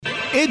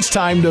It's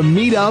time to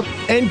meet up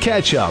and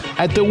catch up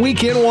at the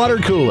Weekend Water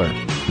Cooler.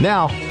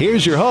 Now,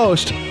 here's your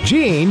host,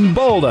 Jean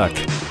Bolduc.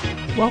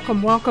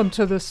 Welcome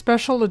to the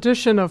special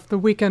edition of the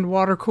Weekend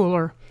Water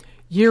Cooler,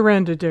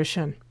 year-end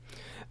edition.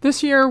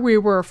 This year, we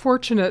were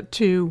fortunate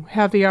to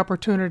have the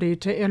opportunity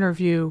to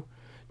interview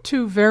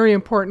two very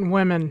important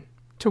women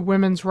to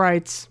women's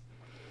rights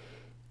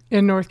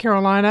in North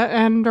Carolina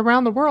and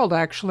around the world,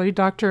 actually.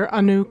 Dr.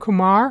 Anu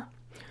Kumar,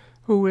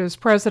 who is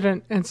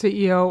president and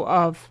CEO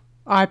of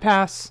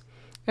IPAS,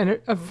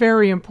 and a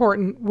very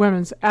important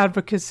women's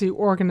advocacy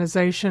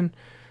organization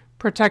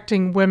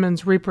protecting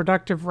women's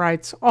reproductive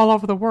rights all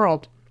over the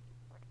world,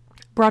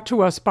 brought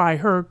to us by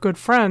her good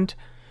friend,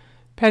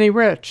 Penny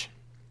Rich.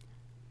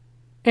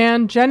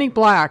 And Jenny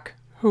Black,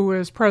 who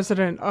is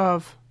president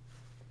of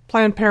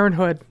Planned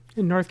Parenthood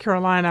in North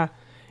Carolina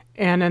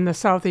and in the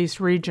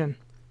Southeast region.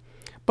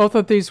 Both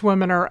of these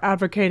women are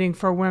advocating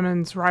for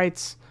women's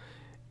rights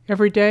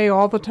every day,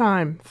 all the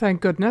time,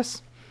 thank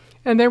goodness.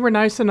 And they were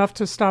nice enough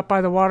to stop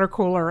by the water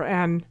cooler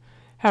and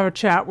have a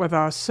chat with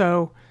us.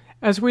 So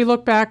as we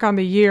look back on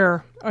the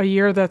year, a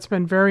year that's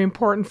been very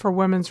important for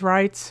women's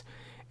rights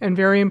and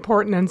very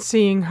important in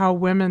seeing how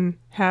women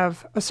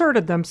have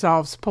asserted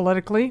themselves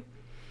politically,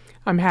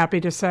 I'm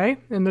happy to say,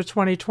 in the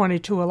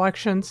 2022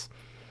 elections.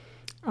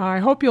 I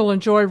hope you'll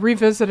enjoy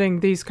revisiting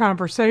these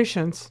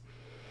conversations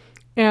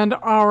and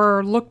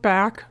our look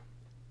back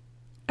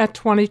at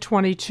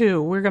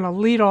 2022. We're going to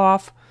lead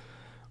off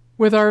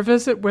with our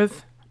visit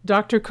with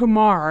Dr.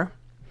 Kumar,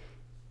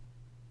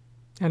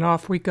 and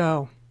off we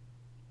go.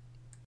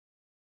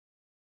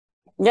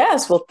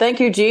 Yes, well, thank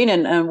you, Jean,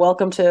 and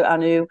welcome to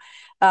Anu.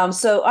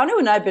 So Anu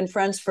and I have been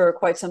friends for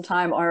quite some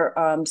time. Our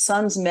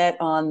sons met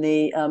on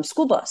the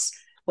school bus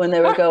when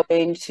they were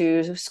going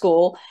to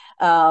school.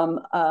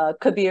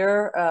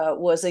 Kabir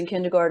was in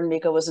kindergarten,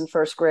 Mika was in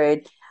first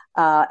grade,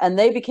 and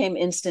they became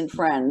instant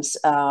friends.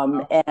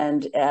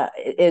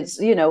 It's,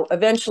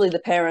 eventually the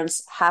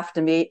parents have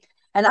to meet.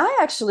 And I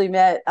actually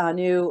met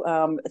Anu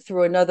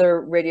through another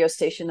radio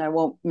station. I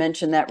won't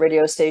mention that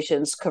radio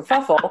station's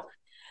kerfuffle.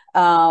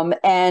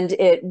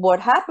 What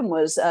happened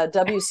was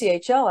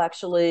WCHL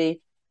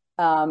actually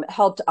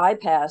helped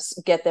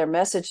IPAS get their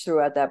message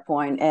through at that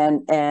point.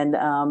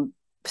 And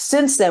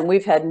since then,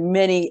 we've had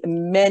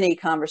many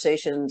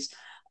conversations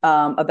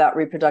about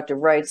reproductive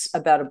rights,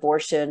 about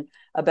abortion,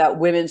 about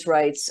women's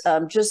rights,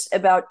 just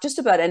about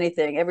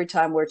anything. Every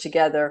time we're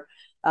together,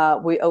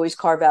 we always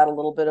carve out a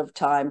little bit of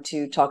time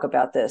to talk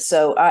about this.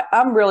 So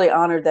I'm really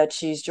honored that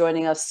she's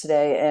joining us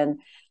today.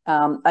 And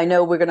I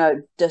know we're going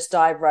to just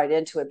dive right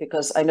into it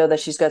because I know that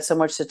she's got so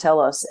much to tell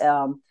us.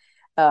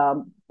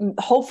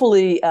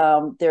 Hopefully,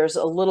 there's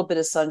a little bit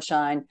of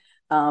sunshine.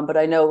 But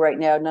I know right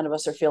now, none of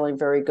us are feeling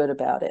very good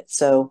about it.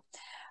 So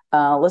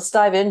let's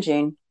dive in,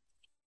 Jean.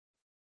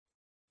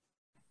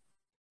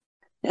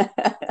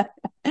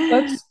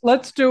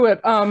 Let's do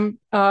it.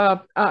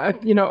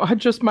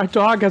 Just my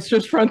dog has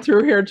just run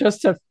through here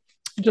just to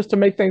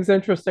make things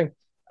interesting.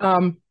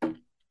 I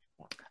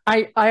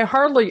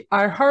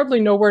hardly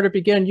know where to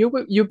begin.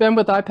 You've been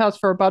with IPAS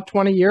for about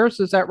 20 years,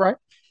 is that right?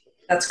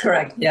 That's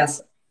correct.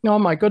 Yes. Oh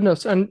my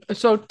goodness! And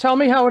so, tell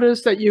me how it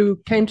is that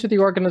you came to the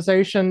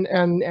organization,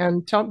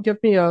 and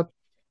give me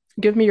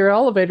your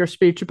elevator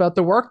speech about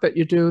the work that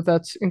you do.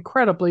 That's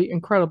incredibly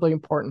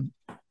important.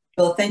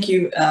 Well, thank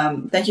you.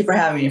 Thank you for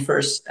having me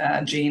first,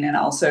 Jean, and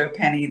also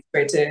Penny. It's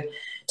great to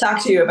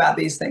talk to you about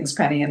these things,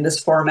 Penny, in this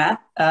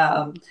format.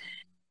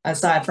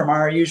 Aside from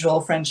our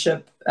usual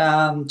friendship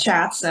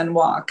chats and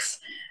walks.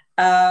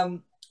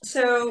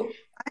 So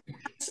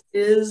IPAS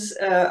is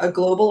a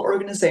global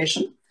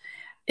organization.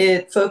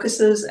 It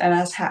focuses and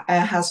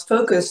has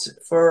focused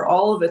for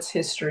all of its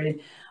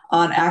history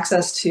on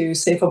access to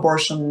safe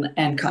abortion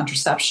and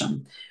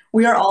contraception.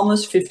 We are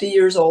almost 50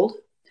 years old,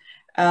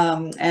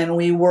 and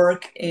we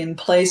work in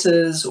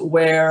places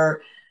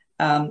where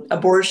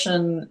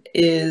abortion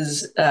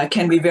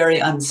can be very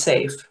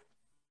unsafe.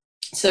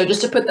 So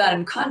just to put that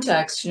in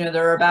context,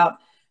 there are about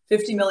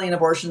 50 million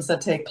abortions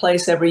that take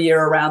place every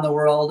year around the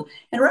world,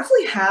 and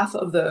roughly half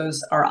of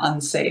those are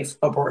unsafe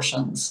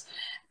abortions.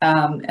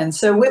 And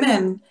so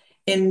women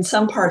in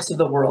some parts of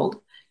the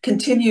world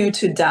continue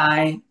to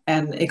die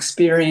and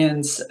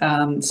experience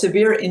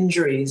severe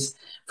injuries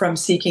from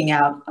seeking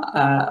out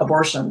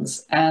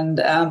abortions. And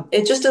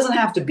it just doesn't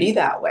have to be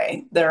that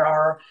way. There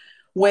are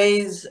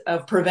ways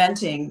of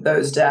preventing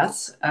those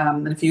deaths.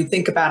 And if you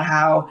think about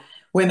how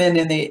women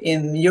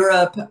in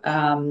Europe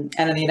and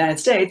in the United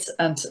States,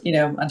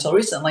 until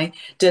recently,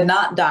 did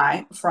not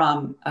die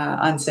from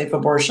unsafe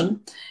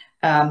abortion,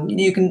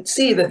 you can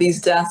see that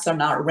these deaths are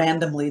not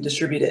randomly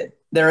distributed.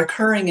 They're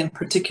occurring in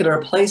particular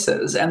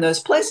places, and those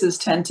places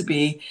tend to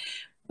be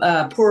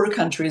poorer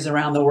countries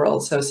around the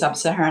world. So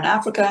sub-Saharan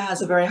Africa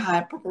has a very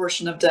high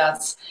proportion of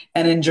deaths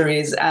and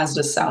injuries, as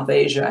does South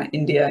Asia,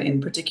 India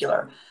in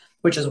particular,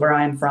 which is where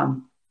I am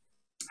from.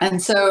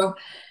 And so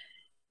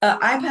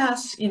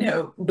IPAS,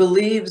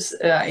 believes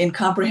in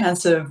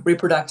comprehensive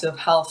reproductive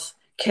health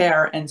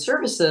care and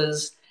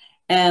services.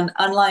 And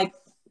unlike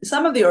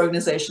some of the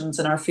organizations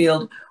in our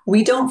field,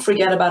 we don't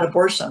forget about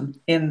abortion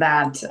in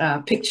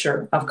that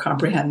picture of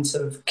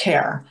comprehensive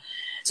care.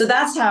 So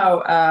that's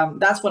how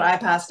that's what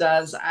IPAS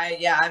does.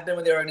 I've been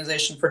with the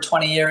organization for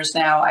 20 years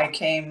now. I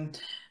came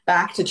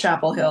back to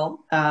Chapel Hill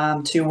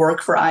to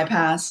work for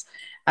IPAS.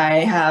 I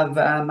have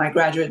my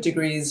graduate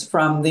degrees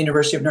from the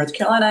University of North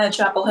Carolina at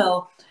Chapel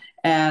Hill,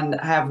 and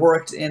have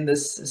worked in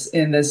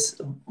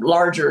this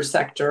larger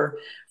sector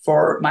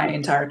for my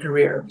entire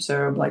career.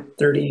 So like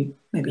 30,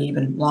 maybe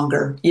even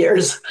longer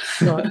years.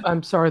 No,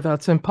 I'm sorry,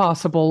 that's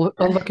impossible.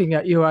 Looking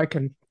at you,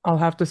 I'll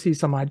have to see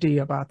some ID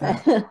about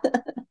that.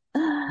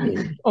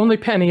 Only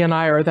Penny and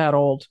I are that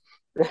old.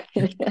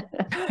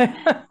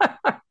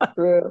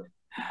 True.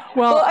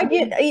 Well,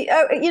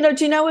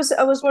 Jean, I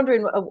was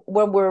wondering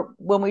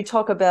when we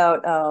talk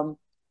about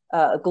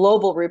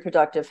global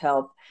reproductive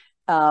health.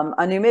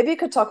 I knew maybe you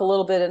could talk a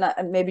little bit,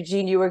 and maybe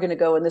Jean, you were going to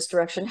go in this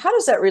direction. How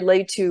does that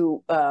relate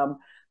to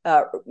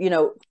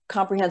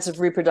comprehensive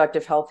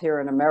reproductive health here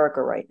in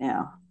America right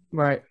now?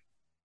 Right.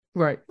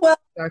 Well,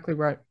 exactly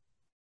right.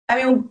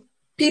 I mean,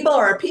 people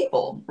are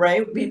people,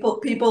 right?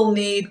 People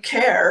need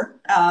care,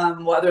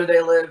 whether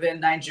they live in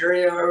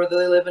Nigeria or whether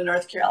they live in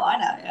North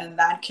Carolina, and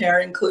that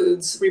care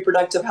includes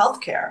reproductive health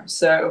care.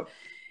 So,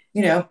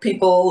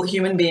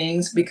 human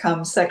beings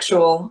become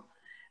sexual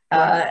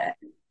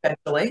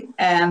eventually,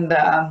 and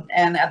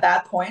at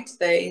that point,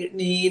 they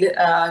need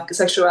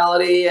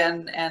sexuality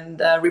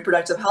and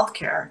reproductive health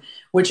care,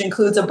 which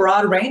includes a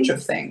broad range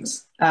of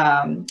things.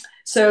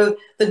 So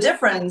the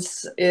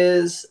difference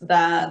is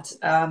that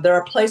there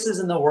are places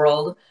in the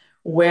world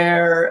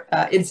where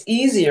it's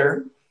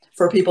easier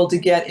for people to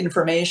get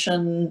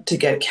information, to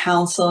get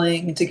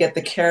counseling, to get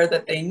the care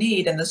that they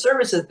need and the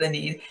services they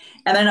need.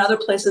 And then other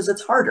places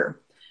it's harder.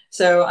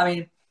 So, I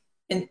mean,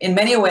 in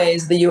many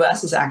ways, the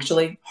US is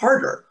actually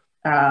harder,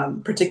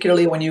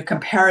 particularly when you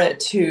compare it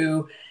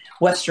to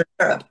Western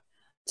Europe.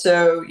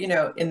 So,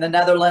 in the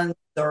Netherlands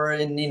or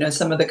in,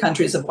 some of the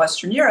countries of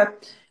Western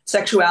Europe,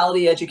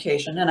 sexuality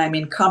education, and I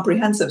mean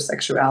comprehensive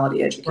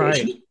sexuality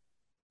education,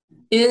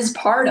 is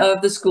part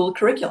of the school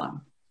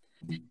curriculum.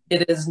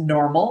 It is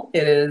normal.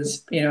 It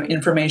is,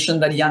 information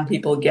that young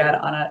people get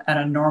on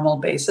a normal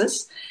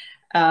basis.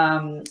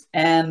 And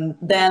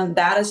then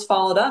that is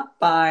followed up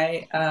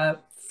by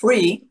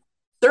free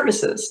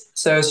services.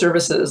 So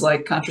services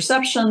like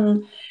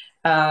contraception,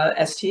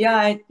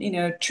 STI,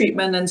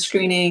 treatment and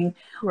screening,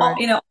 all,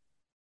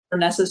 are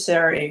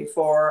necessary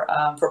for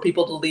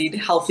people to lead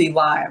healthy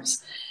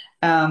lives.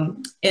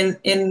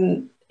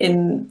 In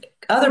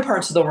other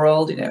parts of the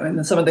world,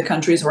 in some of the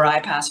countries where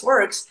IPAS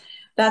works,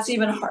 that's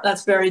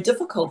that's very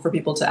difficult for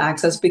people to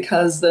access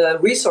because the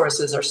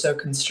resources are so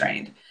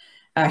constrained.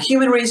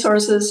 Human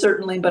resources,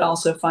 certainly, but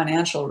also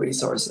financial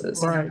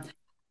resources. Right.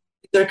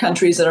 There are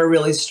countries that are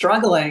really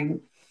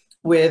struggling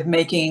with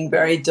making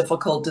very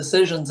difficult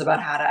decisions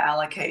about how to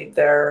allocate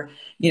their,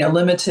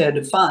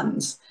 limited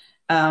funds.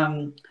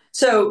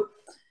 So,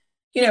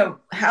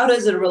 how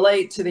does it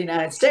relate to the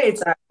United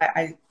States?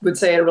 I would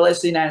say it relates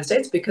to the United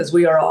States because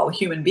we are all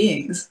human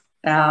beings,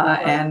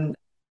 and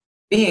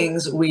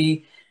beings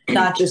we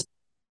not just,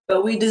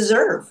 but we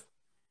deserve,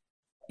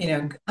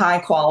 high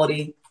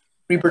quality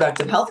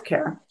reproductive health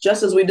care,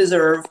 just as we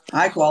deserve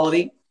high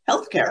quality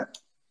health care,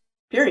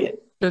 period.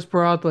 Just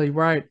broadly,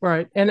 right.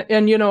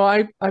 And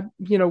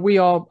we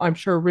all, I'm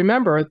sure,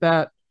 remember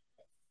that,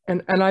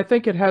 and I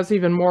think it has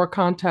even more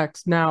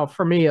context now,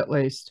 for me at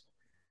least,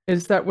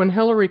 is that when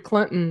Hillary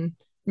Clinton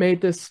made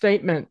this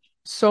statement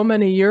so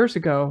many years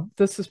ago,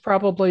 this is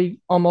probably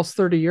almost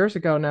 30 years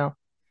ago now,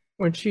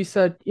 when she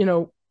said,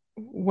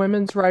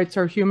 women's rights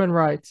are human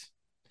rights.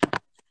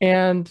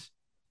 And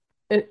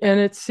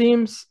it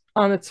seems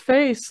on its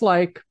face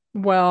like,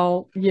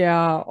 well,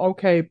 yeah,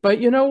 okay. But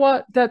you know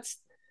what? That's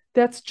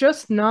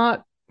just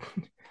not,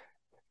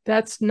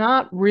 that's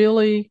not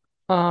really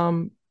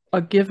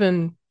a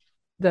given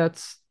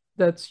that's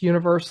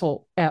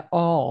universal at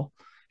all.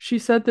 She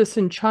said this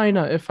in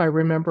China, if I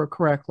remember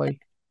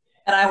correctly.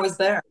 And I was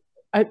there.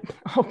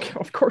 Okay,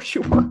 of course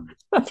you were.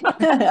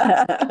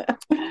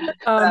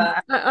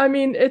 I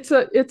mean, it's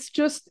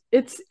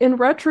in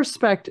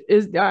retrospect,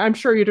 I'm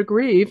sure you'd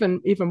agree,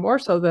 even more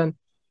so than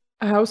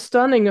how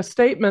stunning a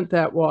statement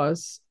that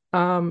was.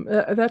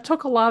 That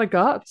took a lot of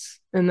guts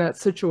in that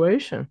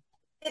situation.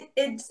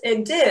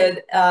 It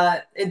did,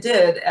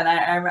 and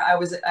I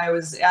was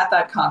at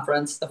that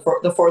conference, the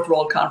Fourth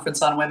World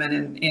Conference on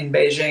Women in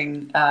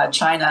Beijing,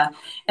 China,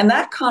 and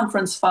that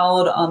conference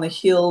followed on the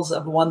heels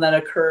of one that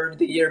occurred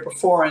the year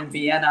before in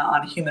Vienna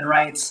on human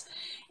rights,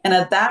 and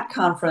at that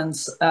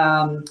conference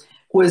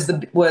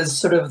was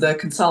sort of the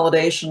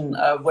consolidation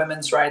of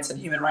women's rights and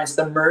human rights,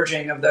 the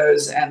merging of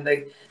those, and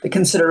the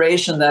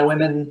consideration that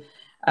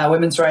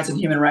women's rights and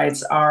human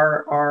rights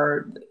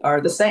are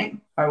the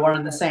same, are one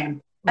and the same.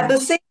 At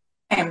the same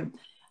time,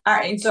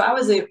 so I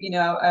was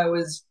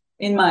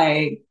in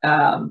my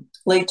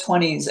late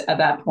 20s at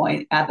that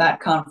point at that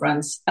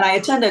conference, and I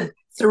attended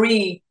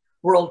 3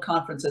 world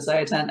conferences. I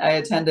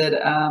attended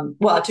I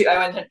went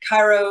to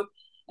Cairo,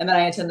 and then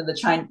I attended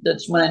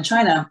the one in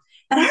China.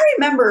 And I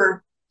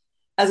remember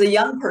as a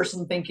young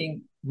person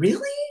thinking,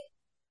 really?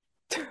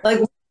 Like,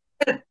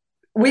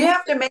 we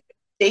have to make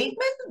a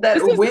statement that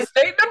This is a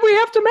statement we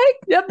have to make?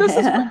 Yeah,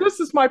 this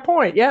is my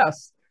point.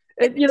 Yes.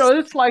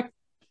 It's like,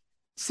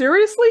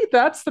 seriously,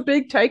 that's the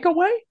big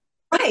takeaway?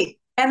 Right.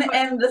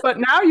 But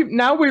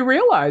now we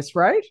realize,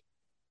 right?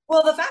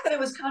 Well, the fact that it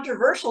was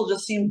controversial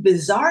just seemed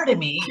bizarre to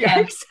me. Yeah,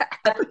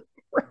 exactly.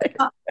 Right.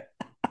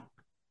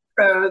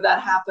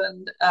 That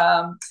happened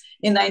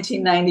in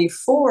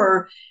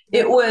 1994.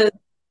 It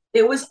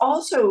was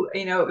also,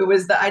 it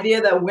was the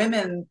idea that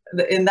women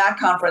in that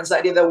conference, the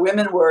idea that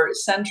women were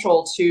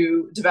central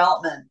to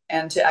development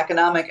and to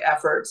economic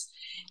efforts,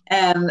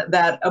 and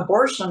that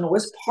abortion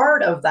was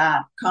part of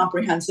that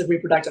comprehensive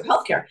reproductive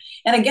health care.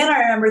 And again, I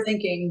remember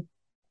thinking,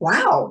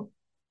 wow,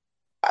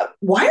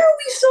 why are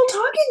we still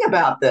talking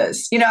about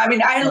this?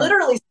 I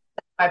literally said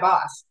to my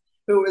boss,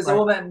 who was a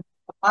woman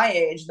my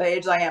age, the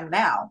age I am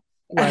now,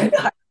 and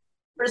I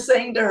was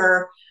saying to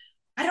her,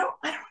 I don't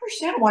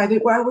understand why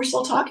we're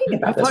still talking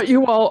about this. I thought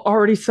you all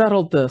already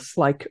settled this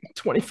like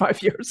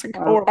 25 years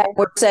ago.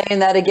 We're saying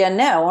that again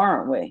now,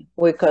 aren't we?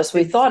 Because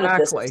we thought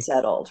this was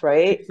settled,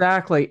 right?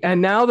 Exactly.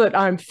 And now that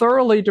I'm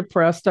thoroughly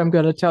depressed, I'm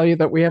going to tell you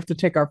that we have to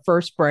take our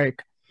first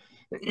break.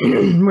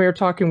 We're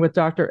talking with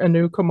Dr.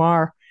 Anu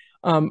Kumar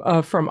from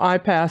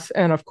IPAS,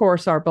 and of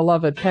course our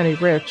beloved Penny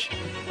Rich.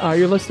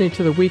 You're listening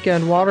to the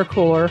Weekend Water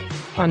Cooler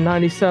on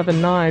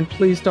 97.9.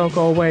 Please don't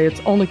go away. It's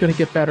only going to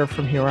get better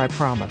from here, I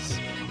promise.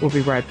 We'll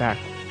be right back.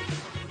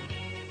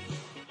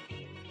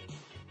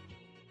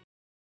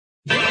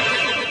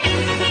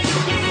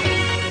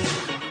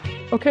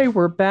 Okay,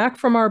 we're back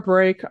from our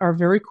break, our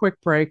very quick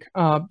break,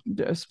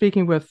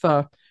 speaking with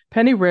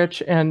Penny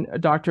Rich and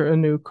Dr.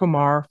 Anu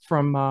Kumar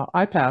from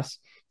IPAS,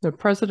 the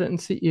president and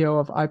CEO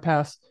of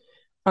IPAS.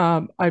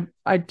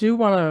 I do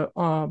want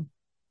to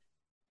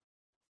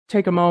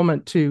take a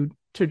moment to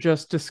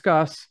just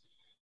discuss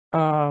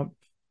the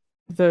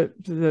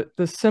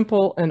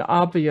simple and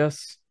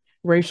obvious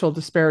racial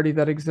disparity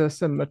that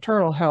exists in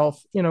maternal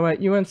health.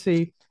 At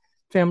UNC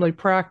Family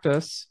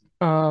Practice,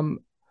 one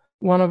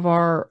of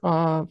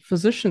our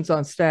physicians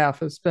on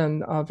staff has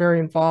been very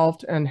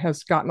involved and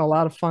has gotten a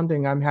lot of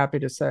funding, I'm happy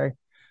to say.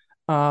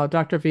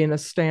 Dr.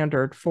 Venus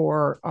Standard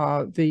for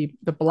the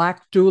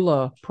Black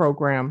Doula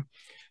program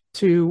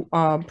to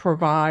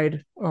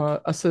provide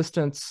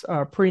assistance,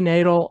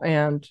 prenatal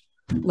and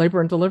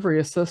labor and delivery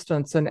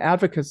assistance and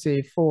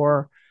advocacy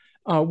for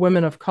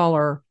women of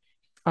color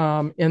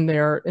in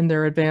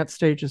their advanced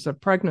stages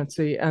of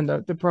pregnancy. And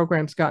the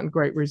program's gotten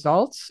great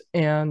results.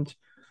 And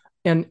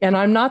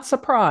I'm not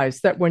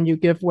surprised that when you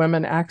give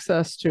women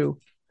access to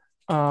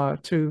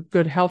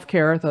good health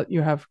care, that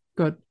you have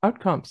good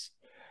outcomes.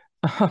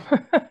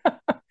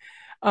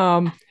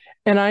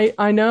 And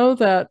I know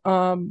that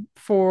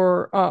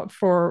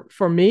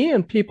for me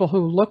and people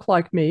who look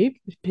like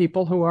me,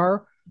 people who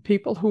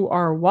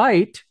are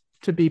white,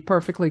 to be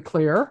perfectly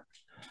clear,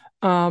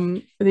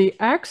 the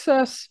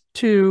access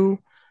to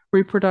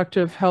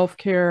reproductive health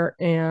care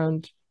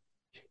and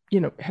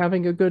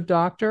having a good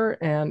doctor,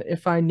 and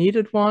if I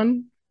needed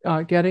one,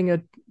 getting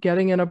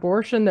an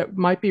abortion that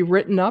might be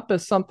written up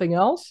as something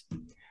else.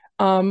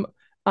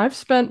 I've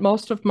spent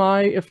most of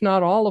my, if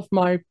not all of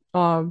my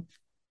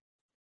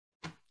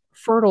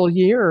fertile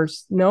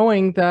years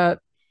knowing that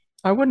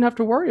I wouldn't have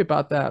to worry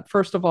about that.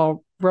 First of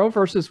all, Roe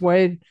versus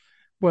Wade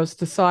was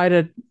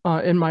decided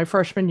in my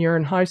freshman year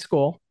in high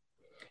school.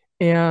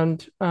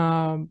 And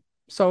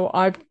so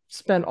I've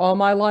spent all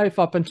my life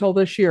up until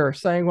this year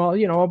saying, well,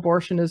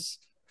 abortion is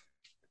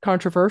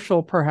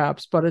controversial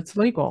perhaps, but it's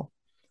legal.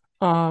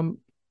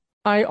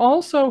 I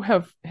also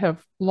have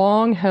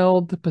long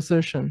held the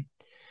position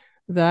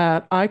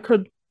that I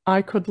could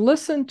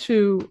listen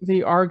to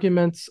the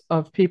arguments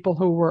of people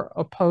who were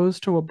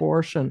opposed to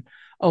abortion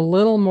a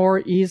little more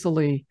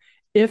easily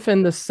if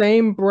in the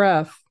same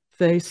breath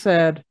they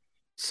said,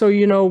 so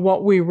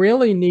what we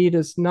really need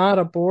is not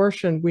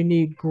abortion, we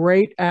need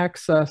great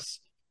access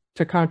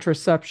to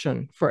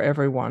contraception for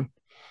everyone.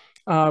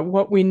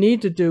 What we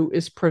need to do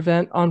is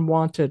prevent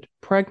unwanted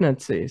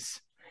pregnancies.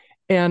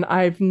 And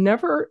I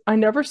never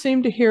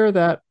seem to hear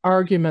that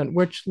argument,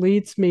 which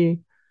leads me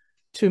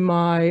to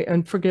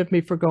and forgive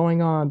me for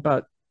going on,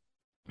 but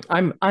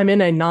I'm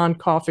in a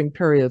non-coughing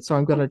period, so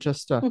I'm going to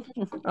just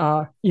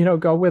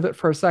go with it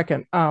for a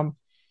second.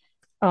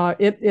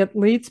 It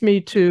leads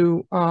me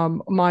to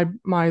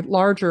my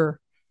larger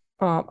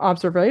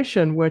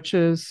observation, which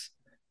is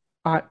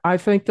I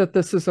think that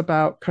this is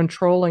about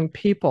controlling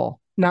people,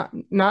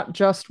 not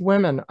just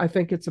women. I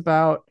think it's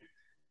about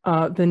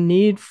the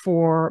need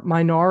for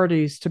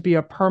minorities to be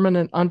a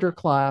permanent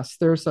underclass.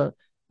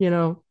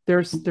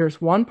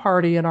 There's one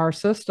party in our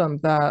system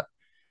that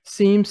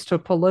seems to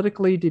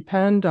politically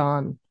depend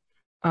on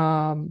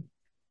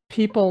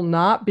people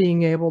not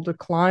being able to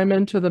climb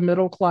into the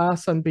middle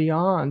class and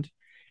beyond,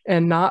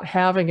 and not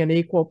having an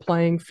equal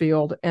playing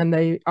field. And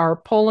they are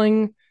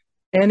pulling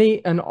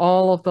any and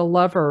all of the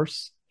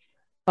levers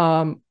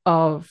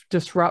of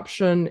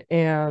disruption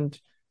and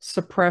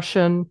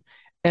suppression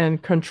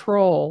and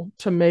control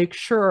to make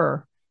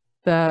sure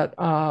that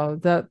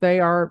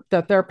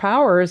that their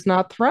power is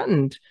not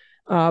threatened.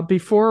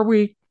 Before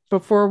we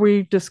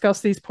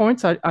discuss these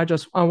points, I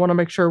want to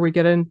make sure we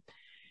get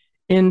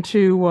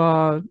into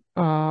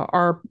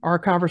our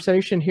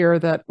conversation here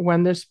that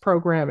when this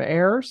program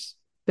airs,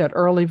 that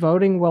early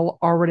voting will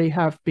already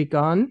have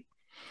begun.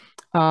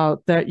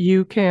 That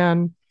you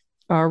can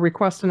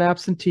request an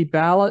absentee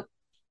ballot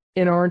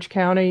in Orange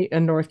County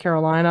and North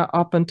Carolina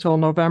up until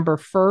November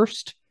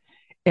 1st,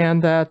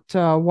 and that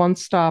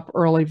one-stop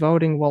early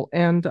voting will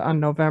end on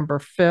November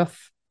 5th.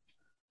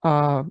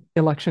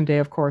 Election day,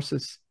 of course,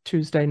 is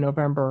Tuesday,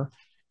 November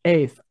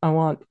 8th. I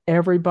want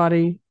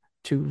everybody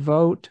to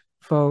vote,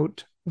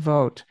 vote,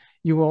 vote.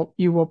 You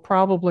will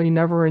probably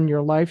never in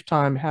your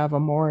lifetime have a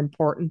more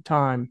important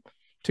time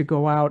to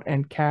go out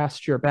and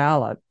cast your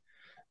ballot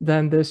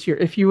than this year.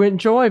 If you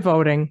enjoy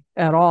voting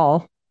at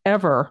all,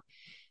 ever,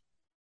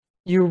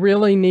 you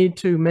really need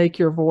to make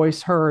your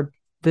voice heard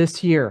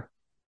this year,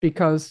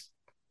 because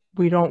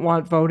we don't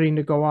want voting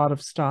to go out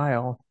of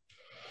style.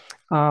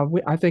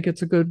 I think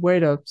it's a good way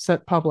to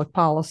set public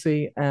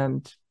policy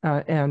and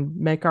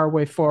make our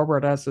way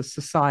forward as a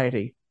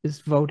society, is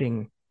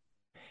voting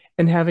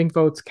and having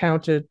votes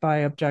counted by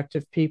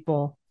objective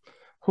people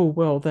who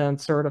will then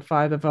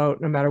certify the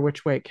vote no matter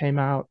which way it came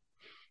out,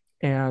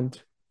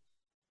 and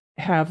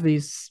have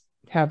these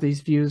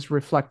views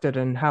reflected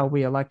in how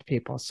we elect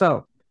people.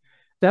 So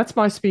that's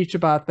my speech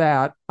about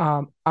that.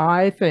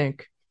 I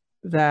think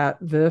that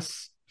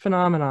this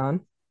phenomenon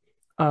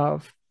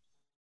of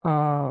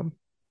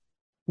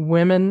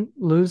women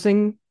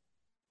losing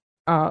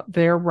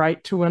their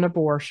right to an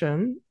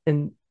abortion,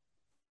 and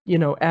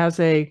as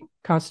a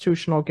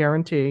constitutional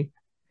guarantee,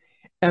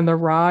 and the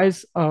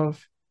rise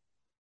of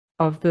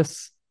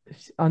this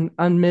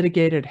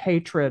unmitigated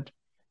hatred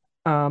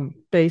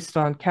based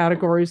on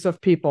categories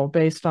of people,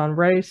 based on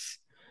race,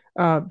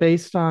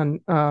 based on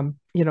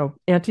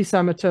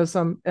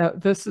anti-Semitism.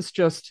 This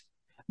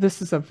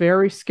is a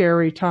very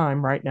scary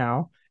time right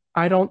now.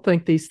 I don't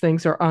think these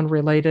things are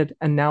unrelated.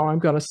 And now I'm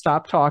going to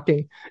stop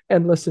talking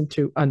and listen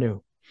to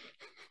Anu.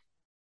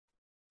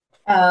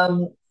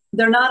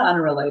 They're not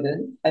unrelated.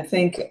 I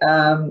think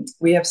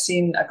we have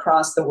seen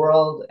across the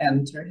world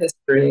and through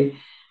history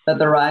that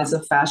the rise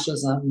of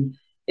fascism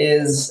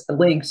is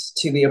linked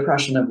to the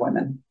oppression of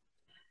women.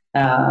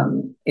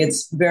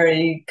 It's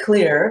very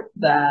clear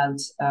that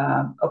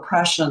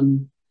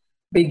oppression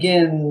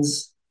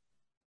begins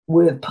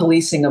with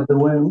policing of the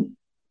womb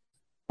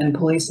and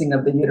policing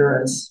of the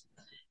uterus.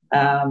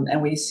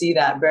 And we see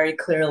that very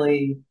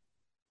clearly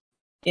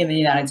in the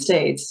United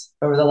States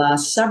over the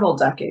last several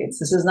decades.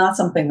 This is not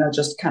something that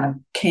just kind of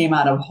came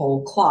out of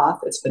whole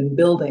cloth. It's been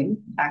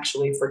building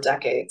actually for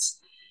decades.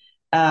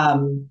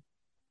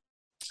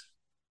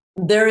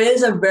 There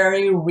is a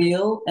very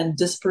real and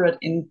disparate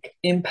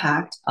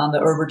impact on the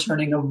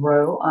overturning of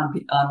Roe on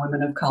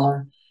women of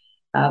color.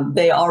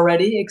 They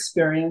already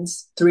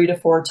experience 3 to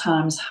 4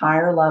 times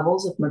higher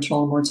levels of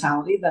maternal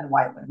mortality than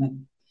white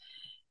women.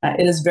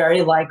 It is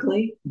very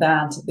likely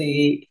that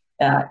the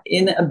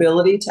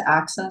inability to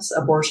access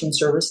abortion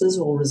services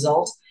will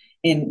result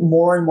in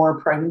more and more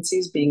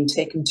pregnancies being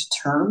taken to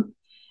term.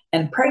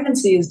 And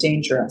pregnancy is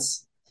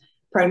dangerous.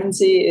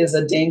 Pregnancy is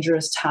a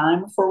dangerous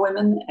time for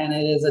women, and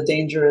it is a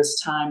dangerous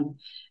time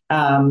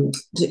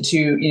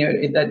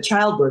that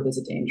childbirth is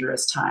a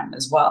dangerous time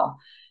as well.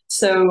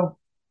 So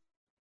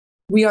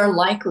we are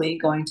likely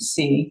going to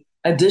see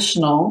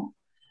additional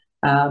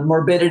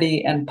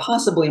morbidity and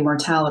possibly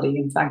mortality.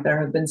 In fact, there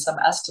have been some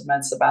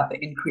estimates about the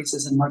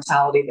increases in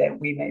mortality that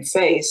we may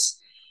face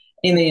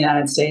in the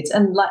United States.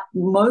 And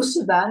most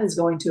of that is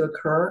going to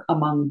occur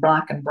among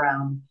Black and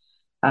Brown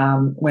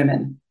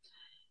women.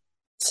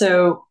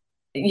 So,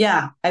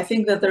 yeah, I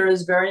think that there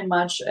is very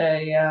much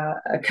a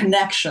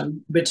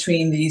connection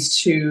between these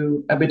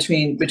two,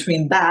 between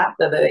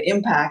the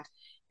impact,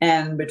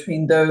 and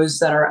between those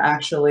that are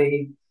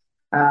actually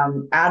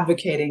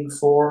advocating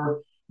for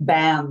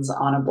bans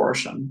on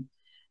abortion,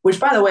 which,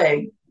 by the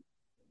way,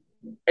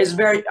 is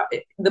the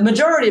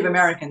majority of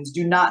Americans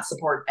do not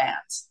support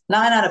bans.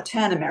 9 out of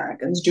 10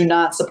 Americans do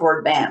not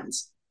support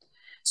bans.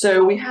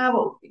 So we have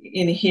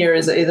in here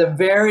is a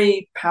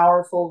very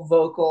powerful,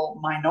 vocal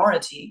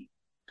minority,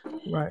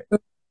 right, who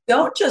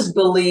don't just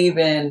believe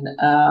in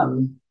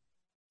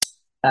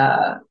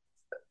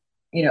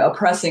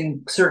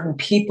oppressing certain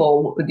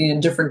people,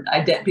 different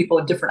people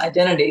with different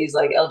identities,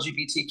 like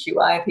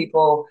LGBTQI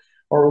people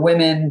or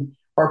women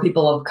or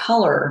people of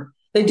color.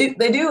 They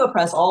do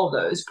oppress all of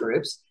those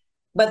groups,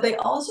 but they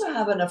also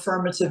have an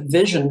affirmative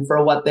vision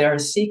for what they're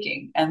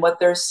seeking. And what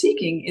they're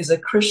seeking is a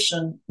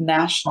Christian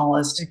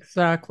nationalist.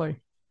 Exactly.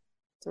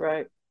 That's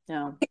right.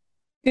 Yeah.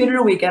 The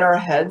sooner we get our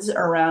heads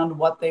around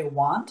what they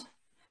want,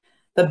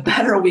 the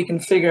better we can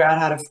figure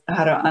out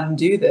how to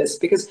undo this.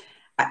 Because,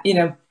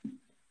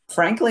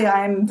 frankly,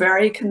 I'm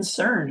very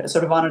concerned,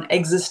 sort of on an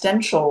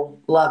existential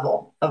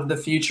level, of the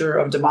future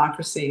of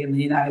democracy in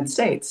the United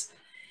States.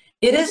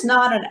 It is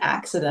not an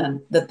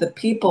accident that the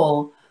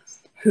people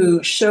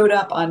who showed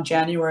up on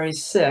January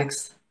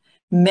 6th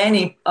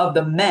many of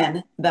the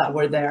men that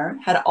were there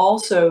had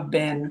also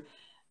been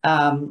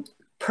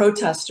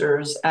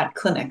protesters at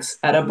clinics,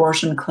 at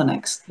abortion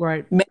clinics.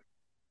 Right.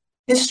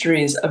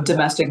 Histories of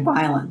domestic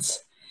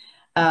violence.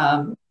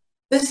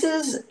 This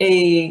is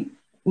a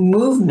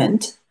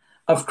movement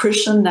of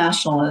Christian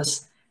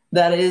nationalists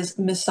that is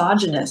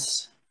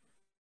misogynist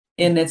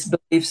in its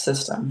belief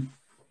system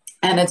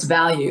and its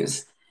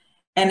values.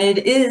 And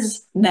it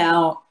is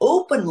now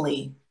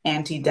openly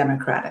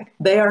anti-democratic.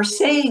 They are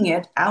saying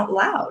it out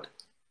loud.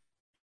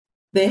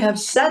 They have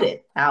said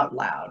it out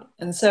loud.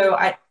 And so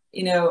I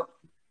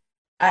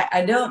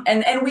don't,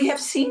 and we have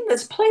seen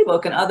this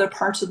playbook in other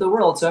parts of the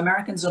world. So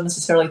Americans don't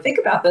necessarily think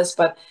about this,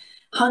 but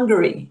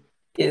Hungary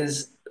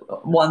is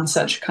one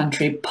such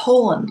country.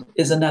 Poland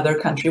is another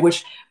country,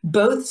 which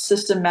both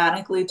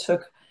systematically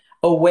took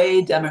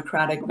away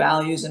democratic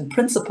values and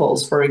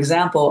principles. For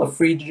example, a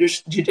free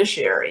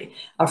judiciary,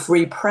 a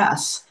free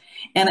press,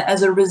 and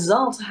as a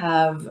result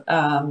have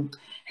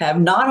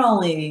not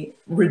only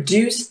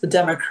reduced the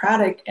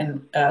democratic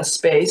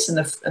space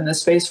and the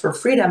space for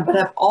freedom, but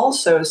have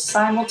also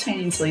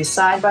simultaneously,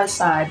 side by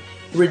side,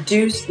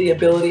 reduced the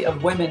ability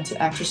of women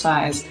to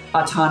exercise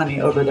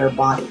autonomy over their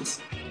bodies.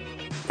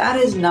 That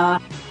is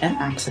not an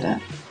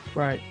accident.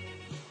 Right.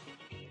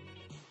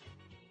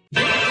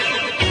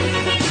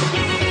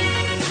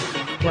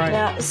 Right.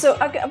 Yeah. So,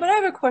 but I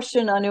have a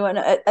question, Anu, and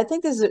I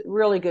think this is a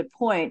really good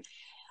point.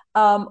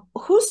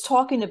 Who's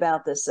talking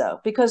about this though?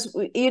 Because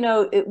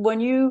when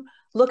you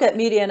look at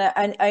media,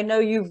 and I know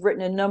you've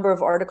written a number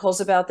of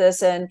articles about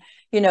this, and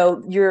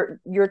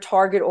your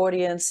target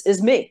audience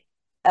is me.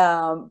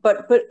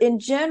 But in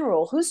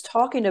general, who's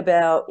talking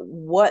about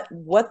what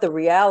the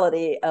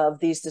reality of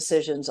these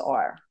decisions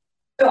are?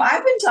 So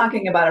I've been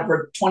talking about it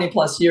for 20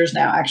 plus years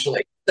now,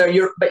 actually. So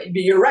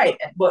you're right.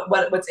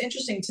 What's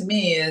interesting to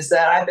me is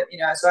that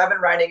I've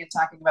been writing and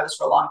talking about this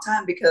for a long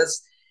time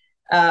because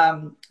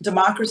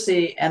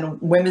democracy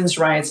and women's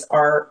rights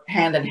are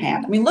hand in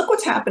hand. I mean, look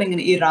what's happening in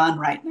Iran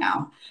right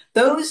now.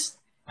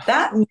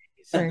 That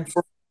movement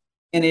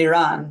in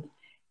Iran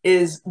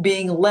is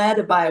being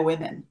led by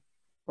women.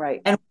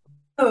 Right. And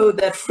we know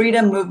that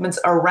freedom movements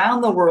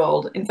around the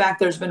world, in fact,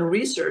 there's been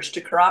research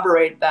to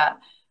corroborate that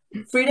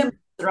freedom movements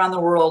around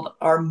the world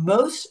are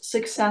most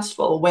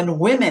successful when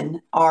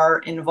women are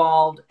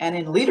involved and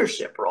in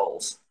leadership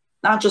roles.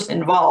 Not just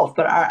involved,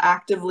 but are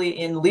actively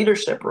in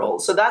leadership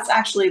roles. So that's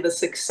actually the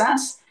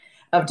success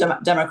of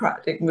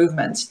democratic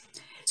movements.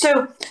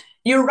 So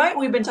you're right.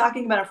 We've been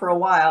talking about it for a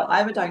while.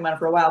 I've been talking about it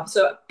for a while.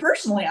 So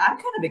personally, I'm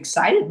kind of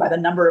excited by the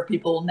number of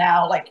people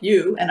now, like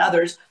you and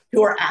others,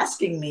 who are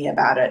asking me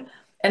about it.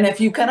 And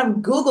if you kind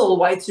of Google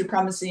white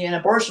supremacy and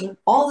abortion,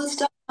 all this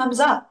stuff comes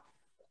up.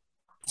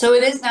 So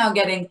it is now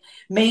getting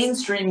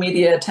mainstream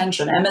media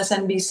attention.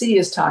 MSNBC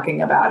is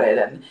talking about it.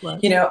 And,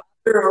 right.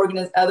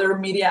 Other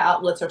media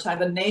outlets are talking.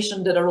 The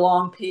Nation did a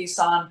long piece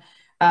on,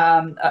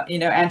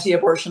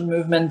 anti-abortion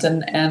movement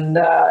and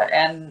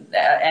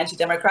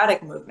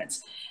anti-democratic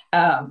movements.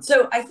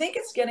 So I think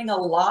it's getting a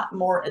lot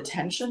more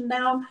attention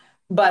now,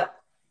 but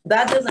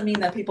that doesn't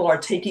mean that people are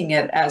taking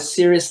it as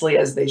seriously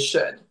as they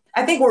should.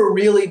 I think we're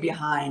really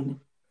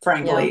behind,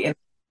 frankly, in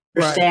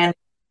understanding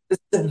the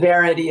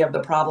severity of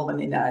the problem in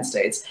the United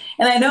States.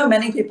 And I know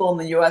many people in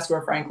the US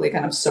were frankly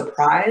kind of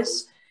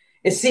surprised.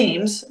 It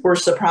seems we're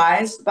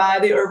surprised by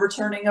the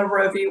overturning of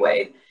Roe v.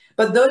 Wade.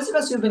 But those of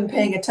us who've been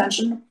paying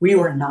attention, we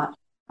were not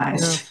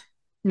surprised.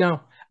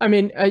 No. I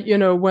mean,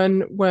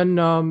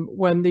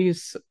 when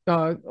these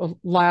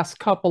last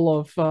couple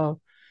of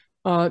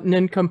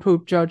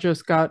nincompoop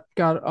judges got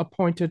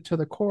appointed to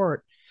the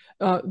court,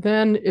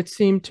 then it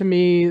seemed to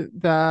me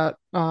that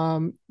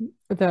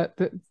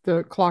that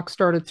the clock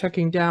started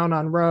ticking down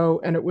on Roe,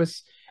 and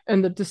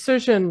the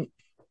decision.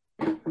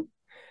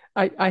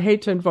 I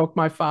hate to invoke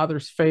my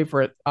father's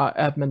favorite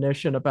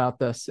admonition about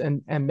this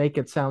and make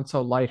it sound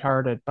so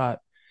lighthearted, but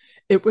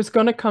it was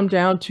going to come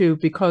down to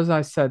because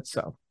I said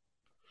so.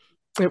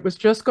 It was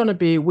just going to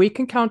be, we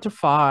can count to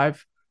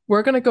 5.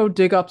 We're going to go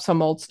dig up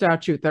some old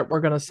statute that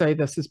we're going to say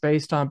this is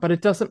based on, but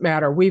it doesn't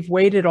matter. We've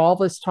waited all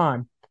this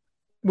time.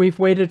 We've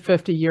waited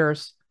 50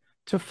 years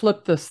to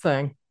flip this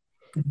thing.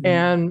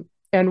 Mm-hmm.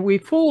 And we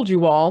fooled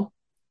you all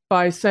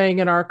by saying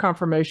in our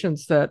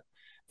confirmations that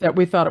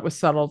we thought it was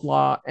settled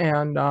law,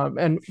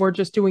 and we're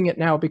just doing it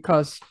now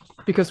because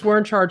we're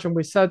in charge and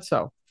we said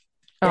so.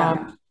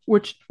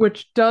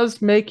 Which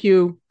does make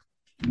you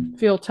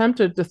feel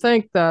tempted to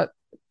think that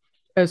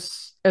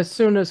as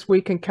soon as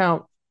we can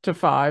count to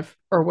 5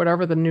 or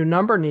whatever the new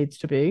number needs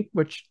to be,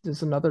 which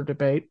is another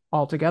debate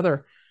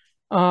altogether,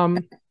 why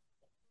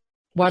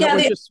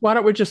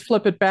don't we just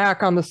flip it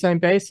back on the same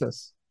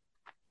basis?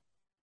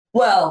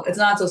 Well, it's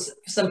not so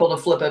simple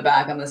to flip it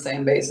back on the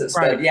same basis,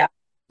 right. But yeah,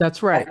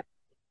 that's right.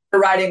 The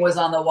writing was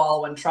on the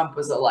wall when Trump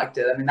was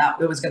elected. I mean, that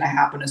it was going to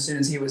happen as soon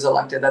as he was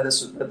elected, that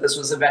this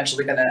was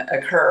eventually going to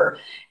occur.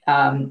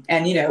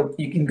 And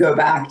you can go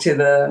back to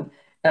the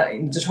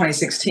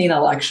 2016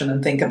 election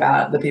and think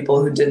about the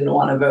people who didn't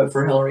want to vote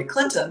for Hillary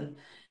Clinton,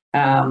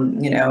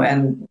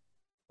 and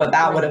what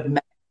that would have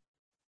meant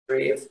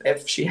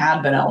if she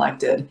had been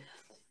elected.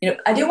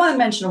 I do want to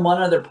mention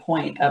one other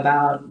point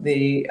about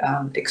the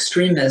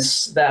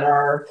extremists that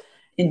are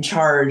in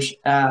charge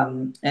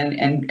and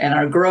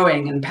are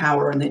growing in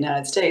power in the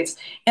United States,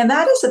 and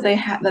that is that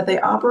they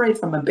operate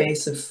from a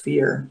base of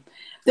fear.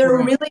 They're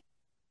really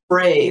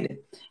afraid,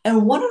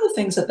 and one of the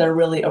things that they're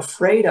really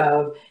afraid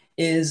of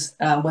is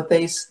what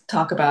they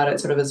talk about it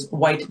sort of as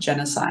white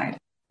genocide.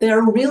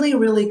 They're really,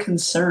 really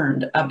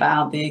concerned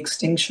about the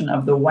extinction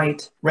of the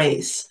white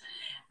race,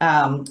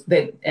 and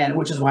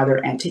which is why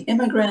they're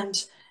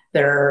anti-immigrant.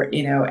 They're,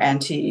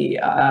 anti,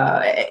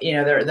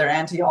 they're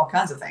anti all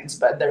kinds of things,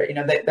 but they're,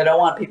 they don't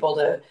want people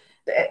to.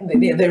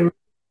 They're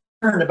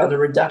concerned about the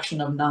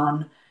reduction of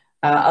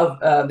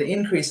the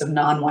increase of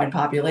non-white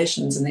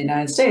populations in the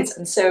United States,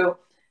 and so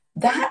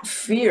that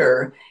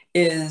fear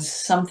is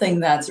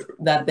something that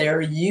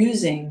they're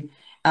using.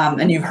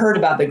 And you've heard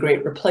about the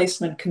Great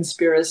Replacement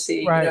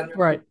conspiracy,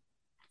 right?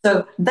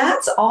 So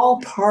that's all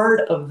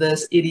part of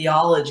this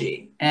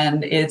ideology,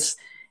 and it's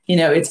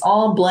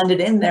all blended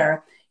in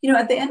there.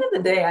 At the end of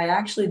the day, I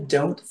actually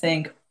don't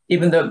think,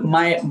 even though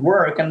my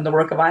work and the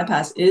work of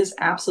IPAS is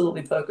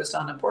absolutely focused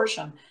on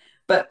abortion,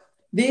 but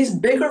these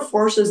bigger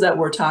forces that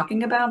we're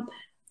talking about,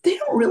 they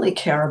don't really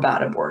care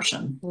about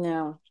abortion.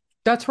 No,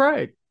 that's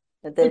right.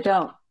 They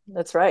don't.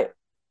 That's right.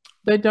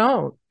 They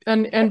don't.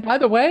 And by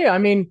the way, I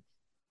mean,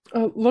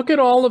 look at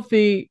all of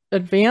the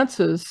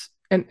advances,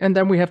 and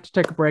then we have to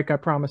take a break, I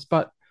promise.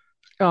 But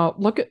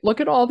look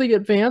at all the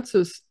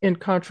advances in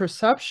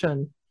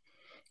contraception.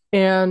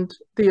 And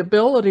the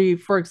ability,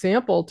 for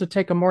example, to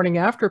take a morning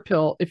after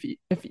pill,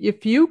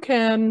 if you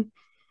can,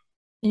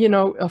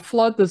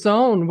 flood the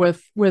zone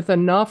with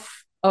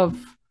enough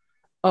of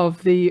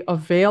the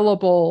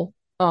available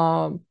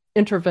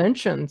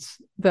interventions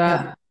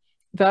that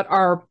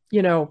are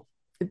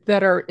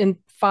in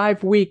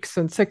 5 weeks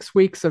and 6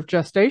 weeks of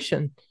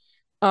gestation,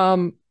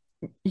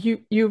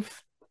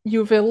 you've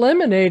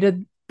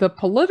eliminated the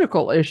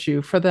political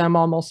issue for them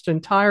almost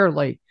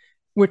entirely,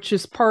 which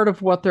is part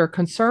of what they're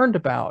concerned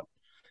about.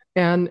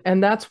 And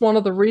that's one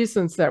of the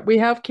reasons that we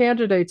have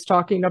candidates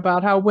talking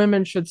about how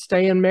women should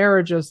stay in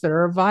marriages that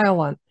are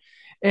violent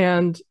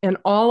and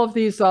all of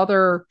these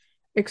other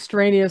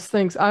extraneous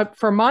things.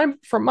 For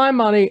my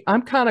money,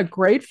 I'm kind of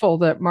grateful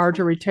that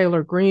Marjorie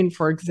Taylor Greene,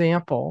 for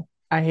example,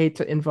 I hate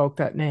to invoke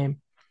that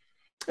name.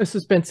 This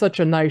has been such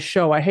a nice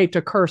show. I hate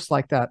to curse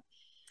like that.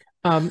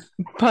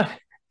 But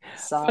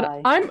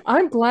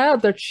I'm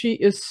glad that she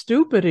is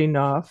stupid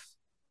enough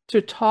to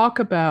talk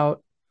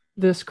about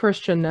this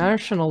Christian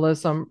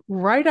nationalism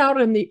right out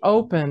in the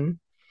open,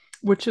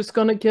 which is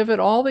going to give it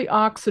all the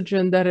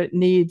oxygen that it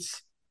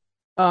needs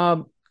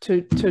to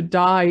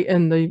die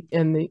in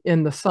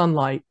the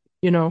sunlight.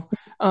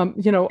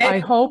 I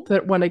hope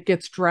that when it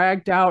gets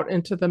dragged out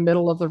into the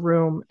middle of the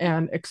room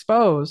and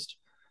exposed,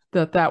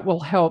 that will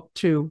help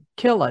to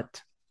kill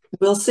it.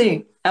 We'll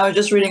see. I was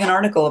just reading an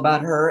article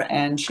about her,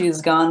 and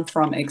she's gone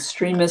from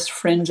extremist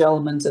fringe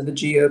elements of the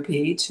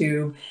GOP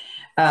to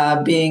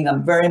being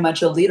very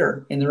much a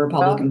leader in the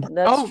Republican Party.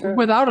 That's true.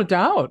 Without a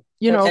doubt.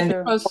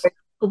 Because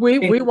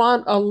we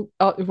want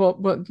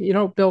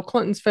Bill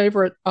Clinton's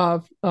favorite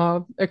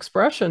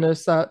expression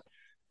is that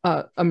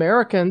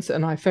Americans,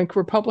 and I think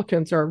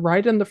Republicans, are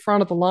right in the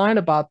front of the line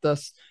about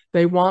this.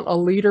 They want a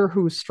leader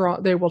who's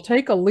strong. They will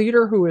take a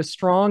leader who is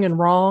strong and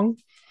wrong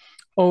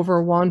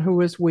over one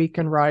who is weak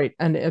and right.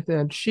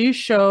 And she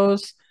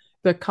shows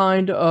the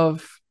kind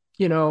of,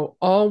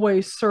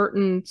 always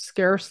certain,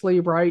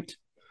 scarcely right,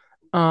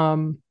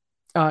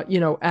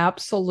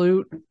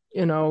 absolute,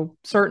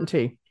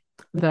 certainty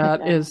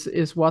that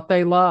is what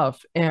they love.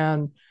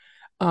 And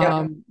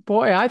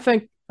boy, I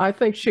think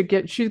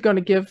she's going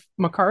to give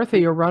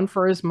McCarthy a run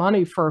for his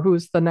money for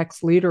who's the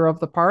next leader of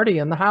the party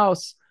in the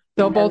House.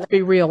 They'll both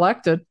be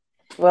reelected.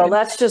 Well,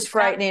 that's just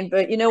frightening.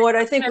 But you know what?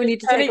 I think we need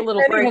to take a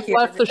little break here.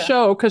 Left the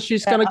show because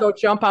she's going to go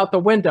jump out the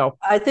window.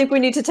 I think we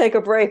need to take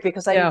a break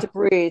because I need to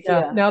breathe.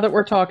 Yeah. Now that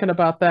we're talking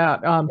about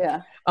that,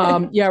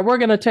 we're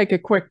going to take a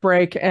quick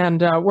break,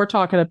 and we're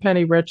talking to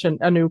Penny Rich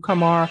and Anu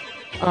Kumar.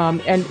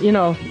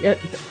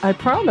 I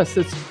promise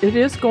it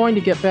is going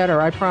to get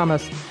better. I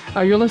promise.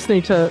 You're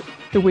listening to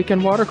the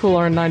Weekend Water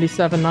Cooler on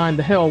 97.9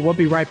 The Hill. We'll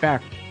be right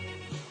back.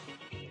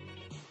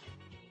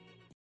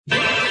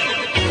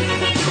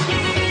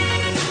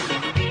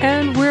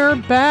 And we're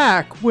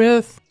back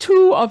with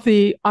two of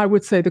the, I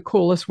would say, the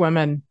coolest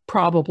women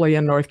probably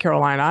in North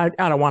Carolina.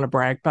 I don't want to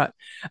brag, but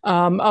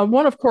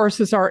one, of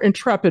course, is our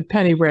intrepid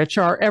Penny Rich,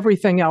 our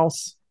everything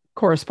else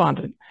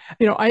correspondent.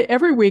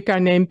 Every week I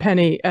name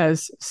Penny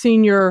as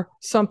senior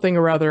something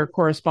or other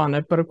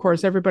correspondent, but of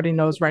course, everybody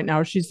knows right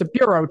now she's the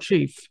bureau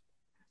chief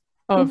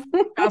of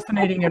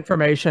fascinating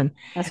information.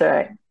 That's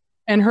right.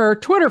 And her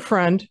Twitter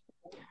friend,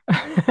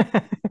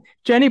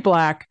 Jenny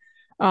Black,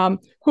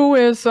 who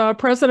is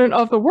president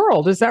of the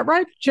world. Is that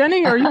right,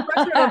 Jenny? Are you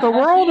president of the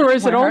world, or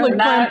is it only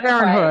Planned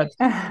Parenthood?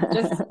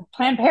 Just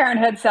Planned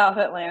Parenthood South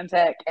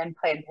Atlantic and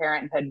Planned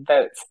Parenthood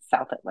Votes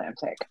South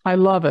Atlantic. I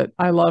love it.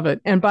 I love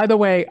it. And by the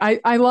way,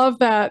 I love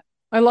that.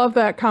 I love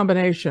that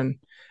combination.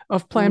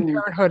 of Planned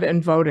Parenthood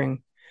and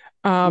voting.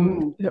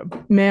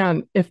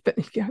 Man, if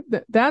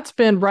that's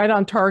been right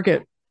on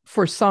target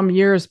for some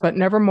years, but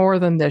never more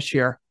than this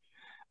year.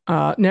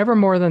 Never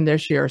more than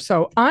this year.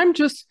 So I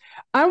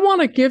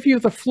want to give you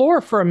the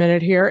floor for a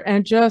minute here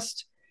and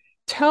just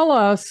tell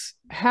us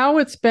how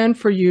it's been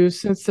for you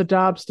since the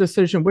Dobbs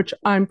decision, which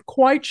I'm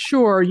quite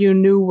sure you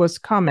knew was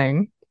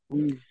coming,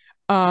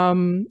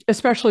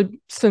 especially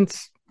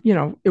since,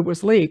 it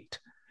was leaked.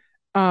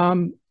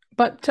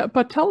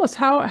 But tell us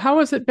how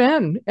has it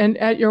been and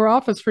at your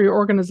office for your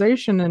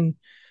organization, and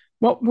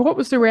what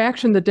was the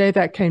reaction the day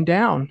that came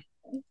down?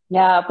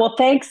 Yeah, well,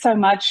 thanks so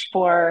much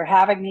for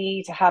having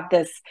me to have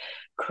this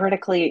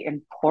critically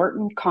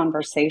important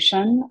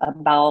conversation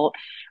about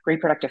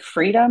reproductive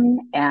freedom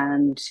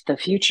and the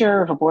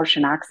future of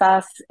abortion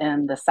access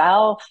in the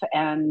South.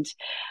 And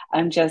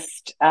I'm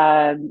just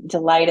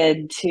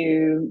delighted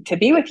to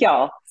be with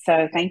y'all.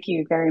 So thank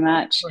you very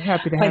much. We're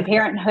happy to have Planned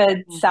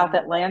Parenthood South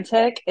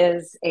Atlantic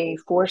is a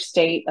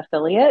 4-state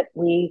affiliate.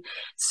 We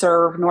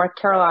serve North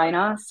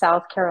Carolina,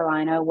 South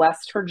Carolina,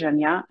 West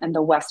Virginia, and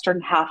the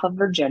western half of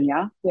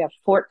Virginia. We have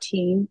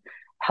 14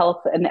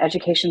 health and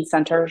education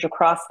centers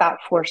across that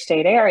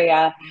 4-state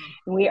area.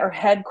 And we are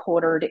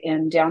headquartered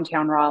in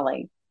downtown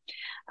Raleigh.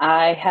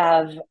 I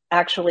have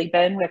actually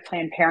been with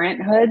Planned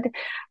Parenthood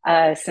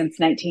since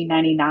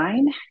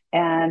 1999,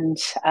 and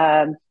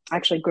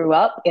actually grew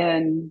up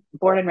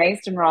born and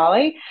raised in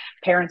Raleigh.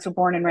 Parents were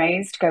born and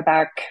raised, go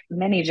back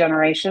many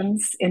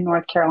generations in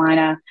North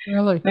Carolina.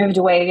 Really? Moved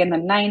away in the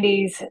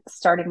 90s,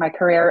 started my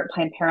career at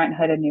Planned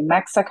Parenthood in New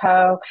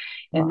Mexico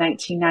in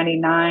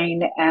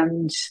 1999.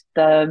 And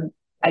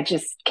I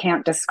just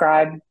can't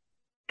describe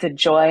the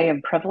joy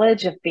and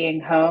privilege of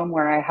being home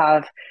where I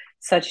have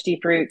such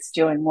deep roots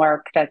doing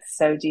work that's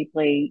so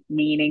deeply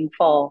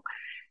meaningful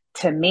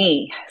to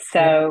me.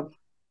 So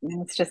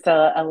it's just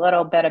a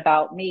little bit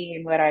about me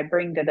and what I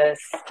bring to this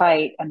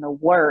fight and the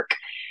work.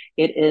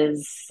 It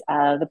is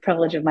the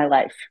privilege of my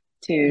life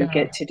to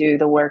get to do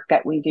the work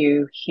that we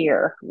do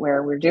here,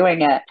 where we're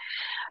doing it.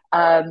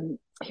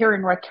 Here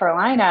in North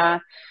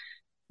Carolina,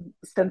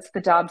 since the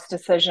Dobbs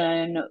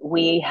decision,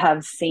 we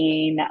have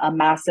seen a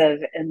massive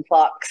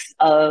influx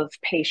of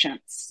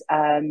patients.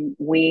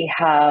 We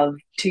have,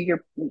 to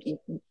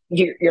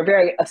your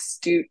very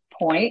astute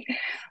point,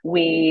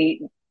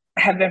 we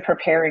have been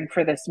preparing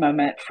for this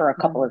moment for a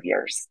couple of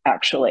years,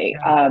 actually.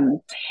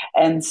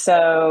 And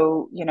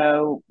so,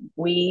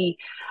 we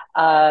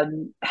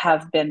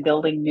have been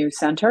building new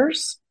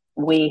centers.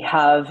 We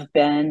have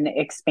been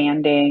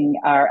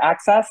expanding our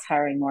access,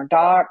 hiring more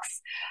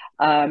docs,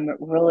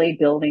 really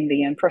building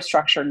the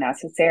infrastructure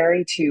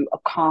necessary to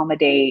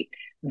accommodate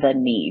the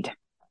need.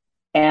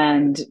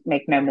 And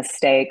make no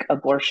mistake,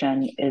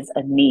 abortion is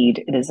a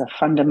need. It is a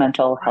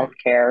fundamental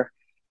healthcare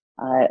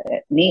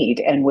need.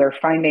 And we're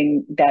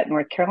finding that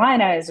North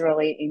Carolina is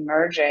really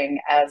emerging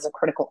as a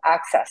critical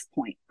access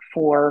point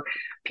for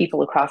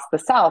people across the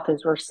South,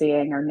 as we're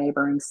seeing our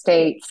neighboring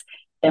states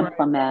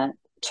implement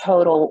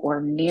total or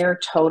near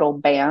total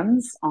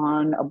bans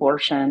on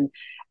abortion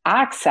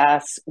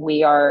access.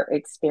 We are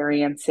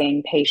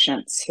experiencing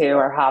patients who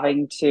are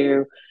having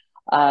to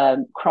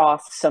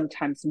cross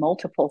sometimes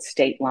multiple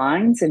state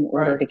lines in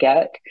order to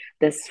get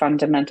this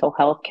fundamental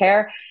health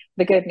care.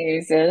 The good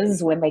news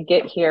is when they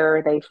get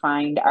here, they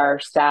find our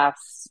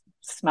staff's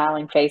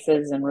smiling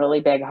faces and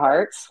really big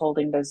hearts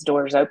holding those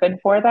doors open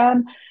for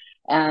them.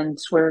 And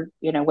we're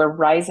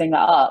rising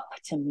up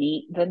to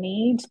meet the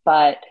need,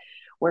 but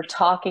we're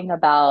talking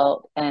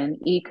about an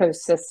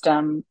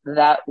ecosystem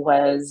that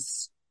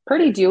was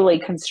pretty duly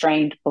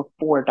constrained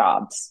before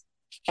Dobbs.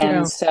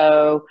 And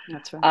so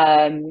that's right.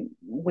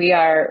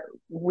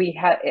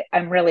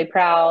 I'm really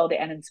proud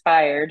and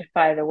inspired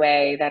by the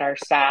way that our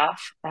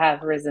staff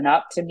have risen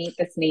up to meet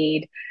this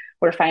need.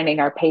 We're finding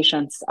our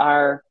patients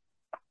are,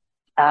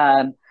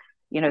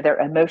 their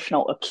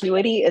emotional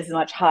acuity is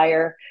much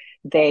higher.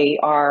 They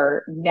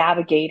are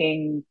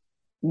navigating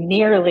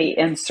nearly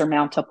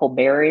insurmountable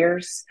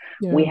barriers.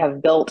 We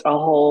have built a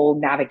whole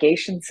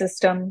navigation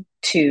system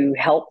to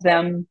help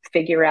them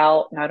figure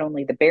out not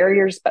only the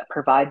barriers, but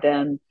provide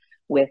them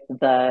with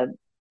the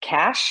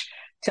cash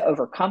to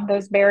overcome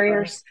those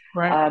barriers.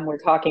 We're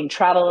talking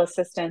travel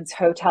assistance,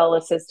 hotel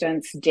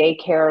assistance,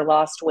 daycare,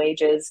 lost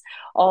wages,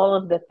 all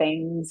of the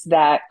things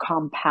that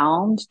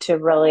compound to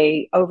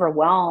really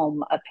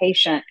overwhelm a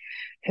patient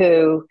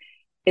who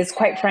is,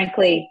 quite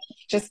frankly,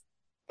 just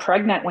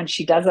pregnant when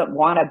she doesn't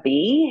want to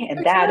be.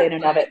 And that in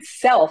and of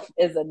itself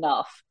is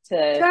enough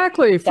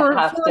to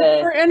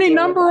for any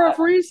number of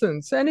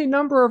reasons,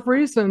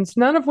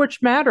 none of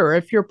which matter.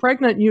 If you're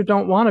pregnant and you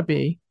don't want to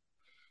be,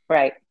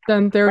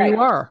 then there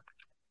you are.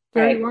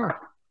 You are.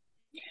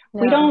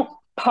 We don't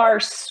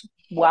parse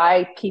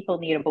why people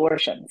need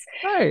abortions.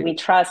 We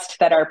trust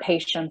that our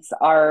patients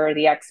are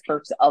the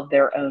experts of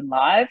their own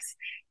lives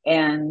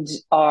and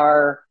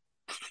are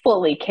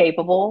fully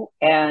capable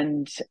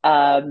and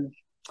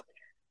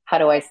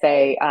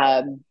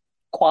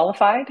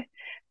qualified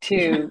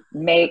to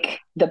make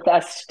the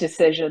best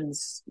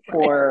decisions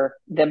for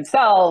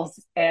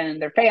themselves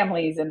and their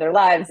families and their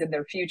lives and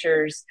their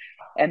futures.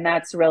 And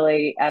that's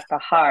really at the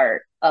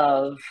heart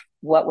of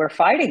what we're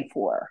fighting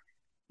for.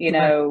 You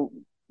know,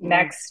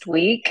 next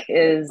week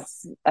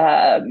is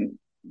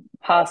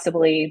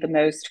possibly the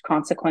most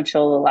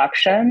consequential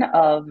election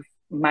of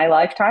my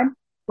lifetime.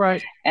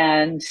 Right.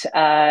 And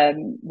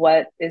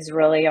what is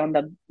really on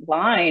the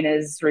line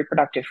is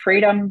reproductive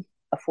freedom,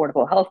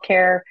 affordable health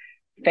care,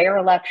 fair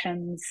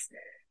elections,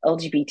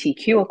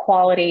 LGBTQ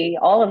equality.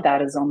 All of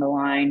that is on the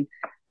line.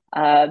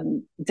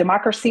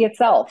 Democracy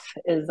itself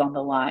is on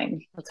the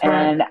line. That's right.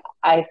 And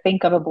I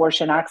think of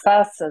abortion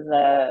access as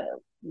a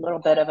little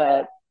bit of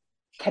a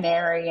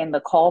canary in the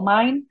coal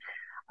mine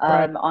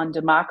on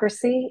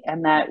democracy,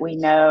 and that we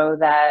know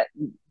that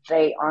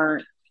they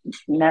aren't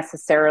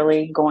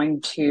necessarily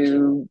going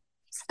to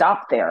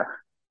stop there,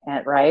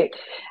 right?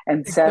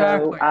 And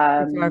so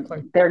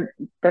they're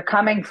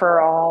coming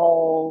for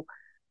all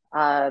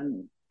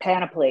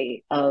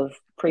panoply of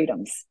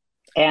freedoms.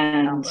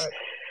 And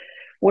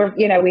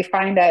we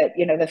find that,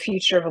 the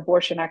future of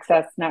abortion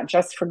access, not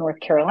just for North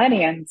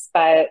Carolinians,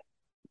 but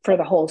for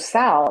the whole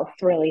South,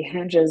 really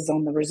hinges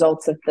on the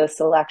results of this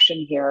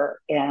election here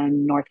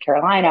in North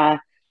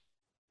Carolina.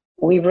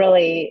 We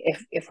really,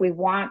 if we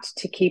want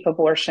to keep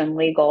abortion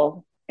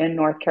legal in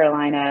North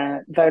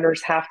Carolina,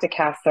 voters have to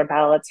cast their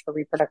ballots for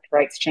reproductive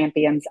rights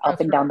champions up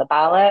and down the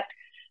ballot.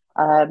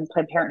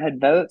 Planned Parenthood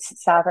Votes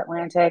South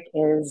Atlantic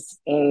is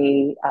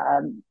a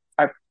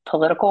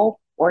political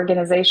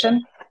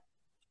organization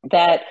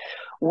that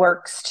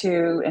works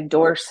to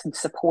endorse and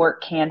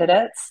support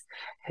candidates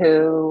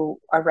who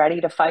are ready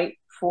to fight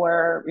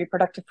for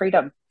reproductive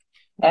freedom.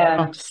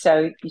 And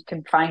so you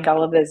can find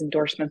all of those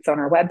endorsements on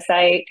our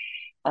website.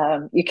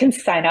 You can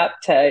sign up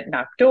to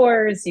knock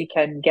doors. You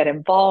can get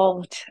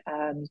involved.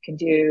 You can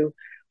do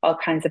all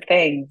kinds of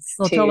things.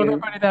 Well, tell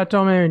everybody that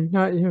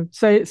domain.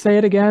 Say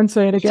it again.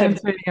 Say it again.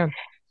 Say it again.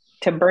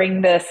 To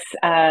bring this,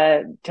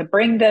 the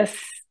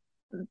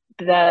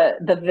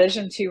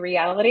vision to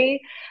reality.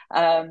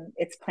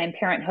 It's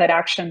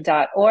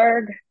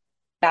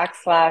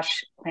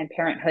PlannedParenthoodAction.org/Planned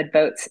Parenthood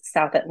Votes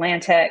South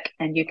Atlantic,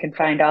 and you can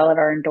find all of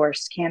our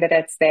endorsed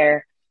candidates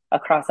there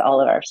across all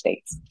of our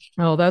states.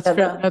 Oh, that's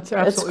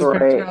absolutely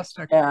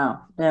fantastic.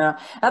 Yeah,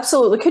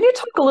 absolutely. Can you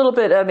talk a little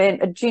bit? I mean,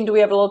 Jean, do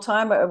we have a little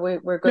time?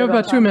 We're good.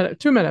 About 2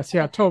 minutes. 2 minutes.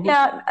 Yeah, totally.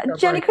 Yeah,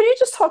 Jenny, could you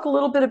just talk a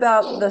little bit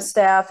about the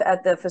staff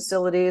at the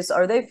facilities?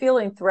 Are they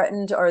feeling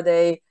threatened? Are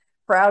they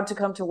proud to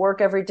come to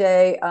work every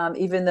day,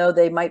 even though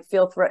they might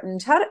feel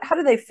threatened? How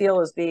do they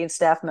feel as being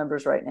staff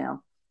members right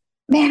now?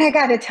 Man, I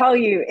got to tell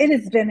you, it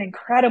has been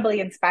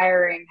incredibly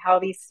inspiring how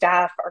these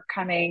staff are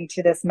coming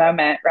to this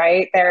moment,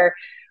 right? They're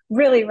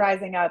really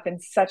rising up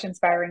in such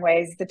inspiring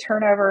ways. Our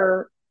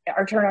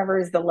turnover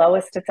is the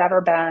lowest it's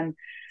ever been.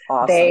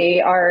 Awesome.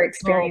 They are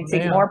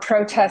experiencing more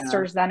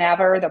protesters than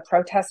ever. The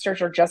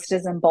protesters are just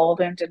as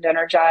emboldened and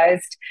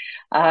energized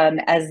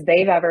as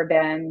they've ever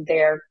been.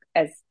 They're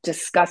as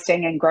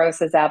disgusting and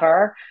gross as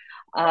ever.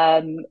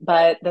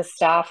 But the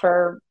staff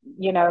are,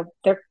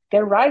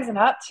 they're rising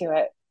up to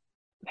it.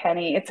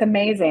 Penny, it's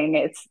amazing.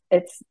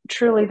 It's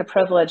truly the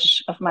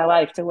privilege of my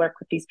life to work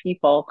with these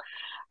people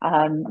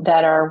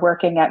that are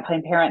working at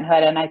Planned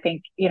Parenthood. And I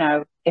think,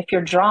 if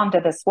you're drawn to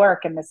this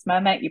work in this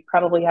moment, you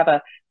probably have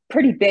a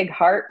pretty big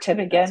heart to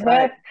begin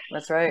with.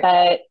 That's right.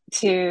 But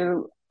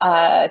to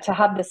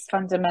have this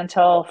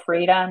fundamental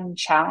freedom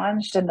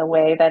challenged in the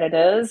way that it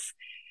is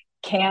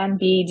can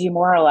be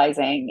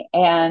demoralizing.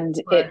 And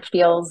it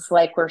feels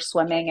like we're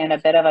swimming in a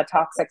bit of a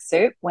toxic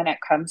soup when it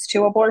comes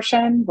to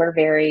abortion. We're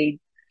very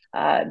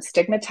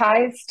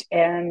stigmatized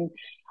in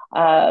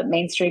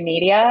mainstream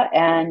media.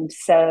 And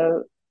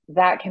so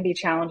that can be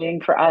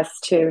challenging for us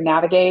to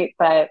navigate,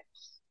 but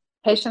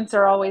patients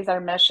are always our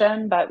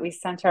mission, but we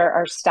center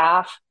our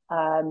staff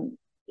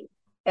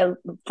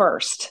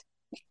first.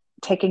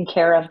 Taking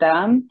care of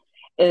them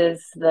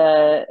is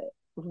the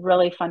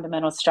really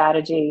fundamental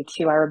strategy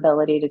to our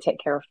ability to take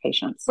care of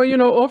patients.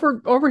 Well,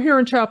 over here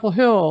in Chapel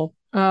Hill,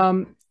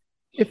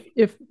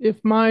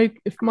 if my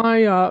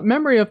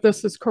memory of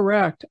this is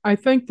correct, I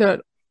think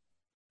that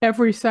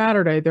every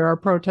Saturday there are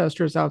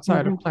protesters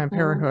outside of Planned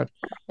Parenthood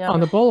on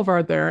the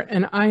boulevard there,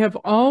 and I have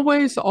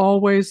always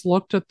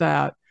looked at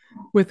that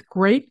with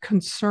great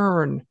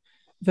concern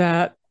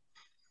that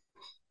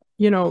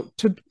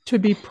to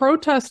be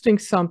protesting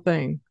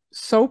something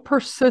so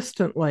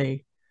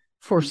persistently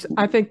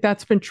I think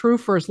that's been true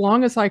for as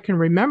long as I can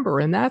remember,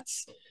 and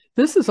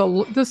this is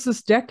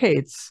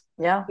decades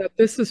that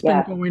this has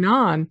been going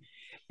on.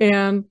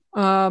 And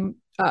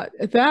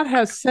that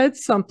has said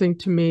something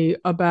to me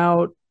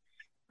about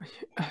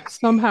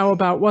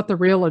what the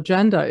real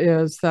agenda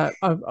is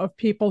of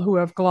people who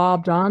have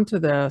globbed onto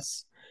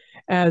this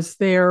as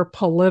their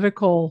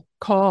political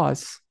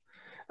cause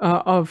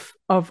of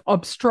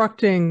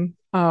obstructing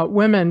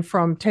women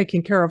from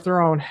taking care of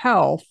their own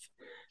health.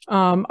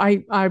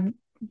 I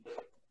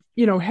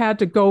had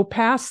to go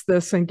past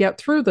this and get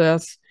through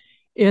this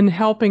in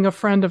helping a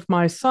friend of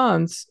my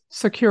son's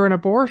secure an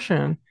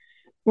abortion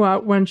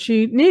when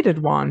she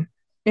needed one.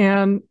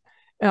 And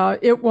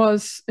It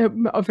was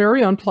a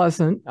very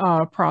unpleasant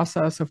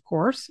process, of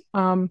course.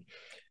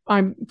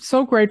 I'm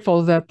so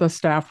grateful that the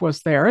staff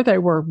was there. They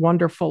were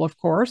wonderful, of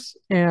course,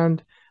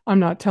 and I'm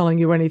not telling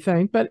you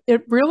anything, but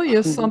it really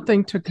is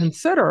something to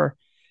consider,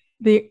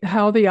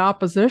 how the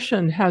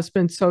opposition has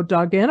been so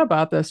dug in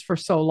about this for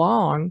so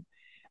long,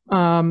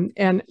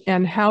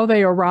 and how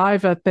they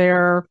arrive at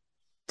their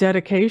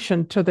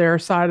dedication to their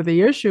side of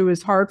the issue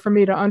is hard for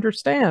me to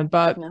understand,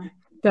 but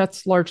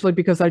that's largely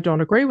because I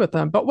don't agree with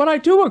them. But what I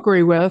do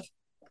agree with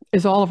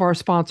is all of our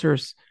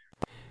sponsors.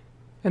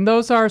 And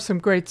those are some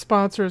great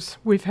sponsors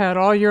we've had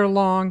all year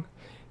long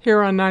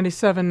here on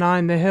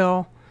 97.9 The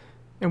Hill.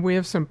 And we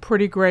have some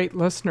pretty great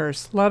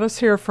listeners. Let us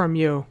hear from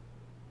you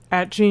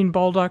at Jean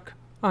Bolduc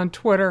on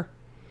Twitter,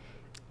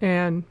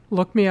 and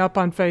look me up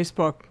on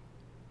Facebook.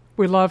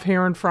 We love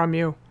hearing from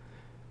you.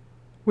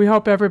 We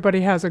hope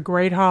everybody has a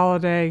great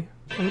holiday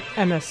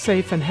and a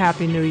safe and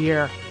happy new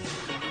year.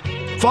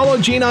 Follow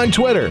Jean on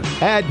Twitter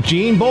at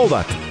Jean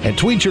Bolduc and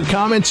tweet your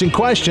comments and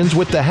questions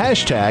with the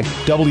hashtag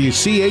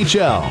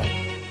WCHL.